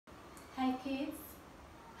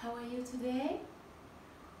How are you today?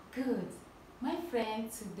 Good. My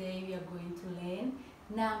friend, today we are going to learn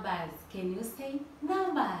numbers. Can you say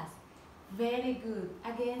numbers? Very good.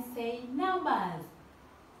 Again, say numbers.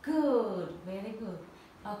 Good. Very good.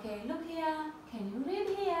 Okay, look here. Can you read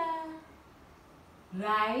here?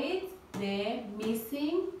 Write the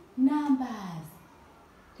missing numbers.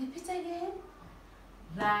 Repeat again.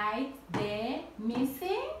 Write the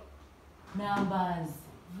missing numbers.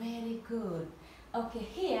 Very good. Okay,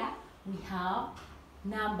 here we have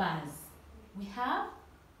numbers. We have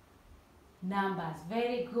numbers.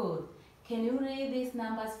 Very good. Can you read these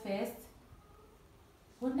numbers first?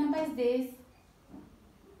 What number is this?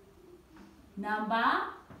 Number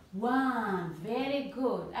 1. Very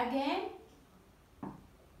good. Again.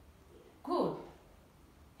 Good.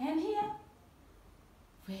 And here?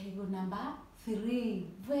 Very good. Number 3.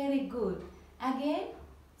 Very good. Again.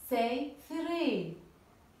 Say 3.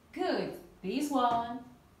 Good. This one.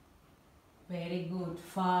 Very good.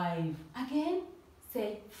 5. Again.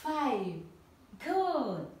 Say 5.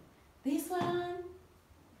 Good. This one.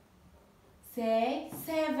 Say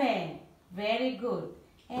 7. Very good.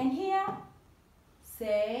 And here.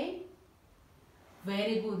 Say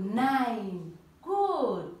very good. 9.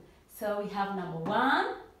 Good. So we have number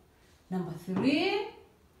 1, number 3,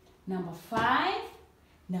 number 5,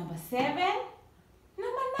 number 7,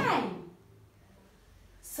 number 9.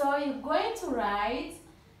 So you're going to write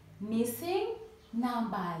missing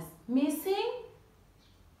numbers. Missing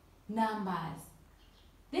numbers.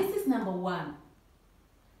 This is number 1.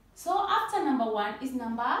 So after number 1 is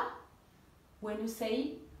number, when you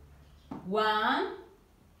say 1,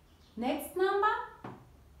 next number?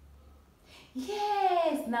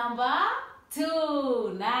 Yes, number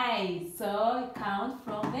 2. Nice. So count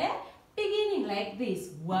from the beginning like this.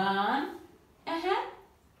 1,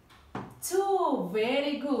 2.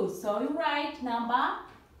 Very good. So you write number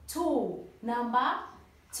 2. Number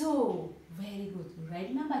 2. Very good. You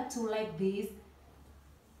write number 2 like this.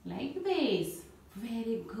 Like this.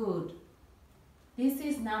 Very good. This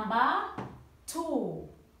is number 2.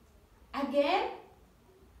 Again.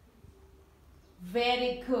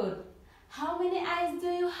 Very good. How many eyes do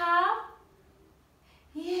you have?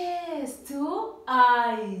 Yes, 2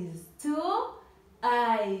 eyes. 2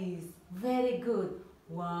 eyes. Very good.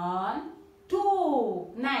 1,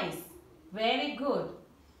 2. Nice. Very good.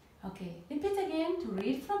 Okay, repeat again to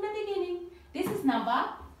read from the beginning. This is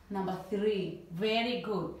number 3. Very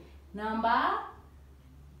good.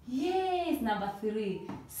 Yes, number 3.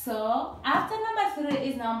 So, after number 3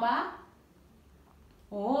 is number,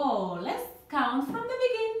 let's count from the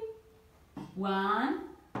beginning. 1,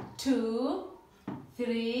 2,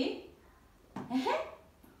 3,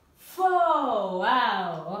 4.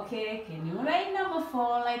 Wow. Okay, can you write number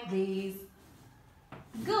 4 like this?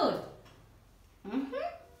 Good.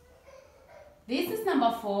 This is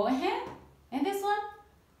number 4. And this one?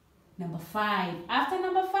 Number 5. After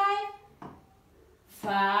number 5?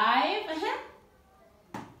 5.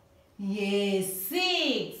 Yes,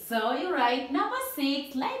 6. So you write number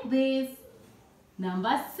 6 like this.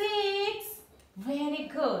 Number 6. Very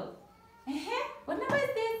good. What number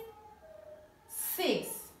is this?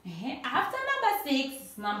 6. After number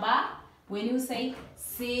 6, number, when you say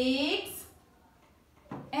 6,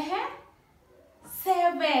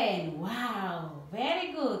 7. Wow,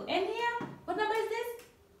 very good. And here, what number is this?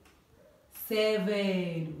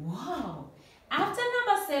 7. Wow. After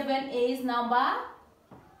number 7 is number,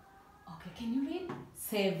 okay, can you read?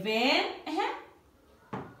 7,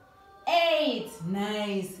 8.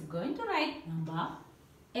 Nice. Going to write number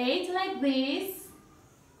 8 like this.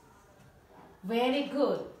 Very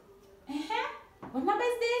good. What number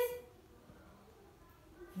is this?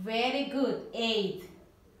 Very good. 8.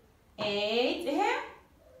 8.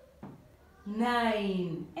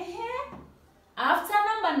 9. After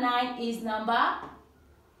number 9 is number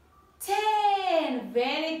 10.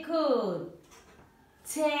 Very good.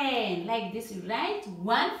 10. Like this. You write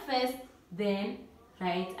 1 first, then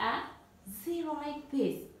write a 0 like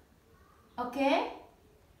this. Okay?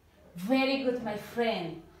 Very good, my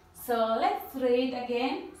friend. So let's read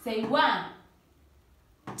again. Say 1,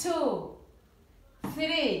 2,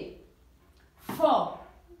 3, 4,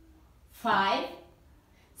 5,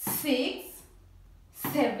 6,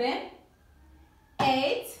 7,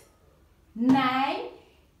 8, 9,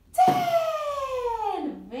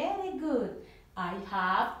 10. Very good. I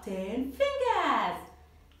have 10 fingers.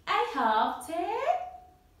 I have 10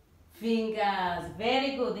 fingers.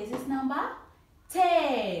 Very good. This is number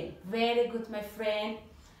 10. Very good, my friend.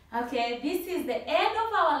 Okay, this is the end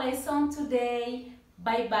of our lesson today.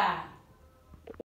 Bye-bye.